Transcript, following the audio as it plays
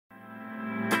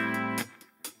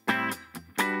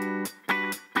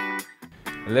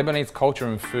Lebanese culture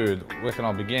and food, where can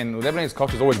I begin? Lebanese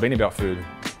culture has always been about food.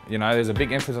 You know, there's a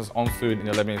big emphasis on food in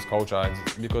the Lebanese culture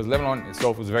because Lebanon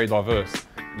itself is very diverse.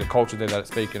 The culture there that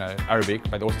speak, Arabic,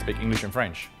 but they also speak English and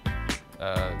French.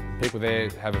 People there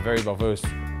have a very diverse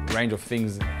range of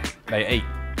things they eat.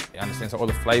 You understand? So all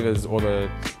the flavors, all the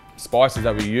spices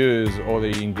that we use, all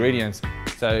the ingredients.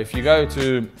 So if you go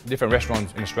to different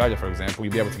restaurants in Australia, for example,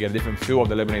 you'll be able to get a different feel of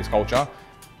the Lebanese culture,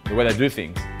 the way they do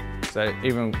things. So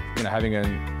even having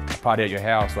a party at your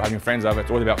house or having friends over, it's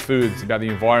all about food, it's about the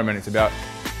environment, it's about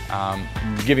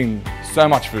giving so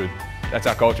much food. That's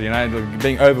our culture,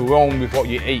 being overwhelmed with what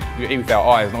you eat. You eat with our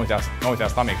eyes, not with our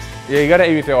stomachs. Yeah, you gotta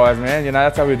eat with your eyes, man.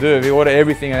 That's how we do it. We order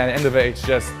everything, and at the end of it, it's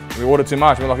just we order too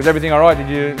much. We're like, is everything all right? Did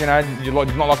you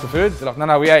not like the food? They're like,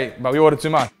 no, we ate, but we ordered too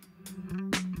much.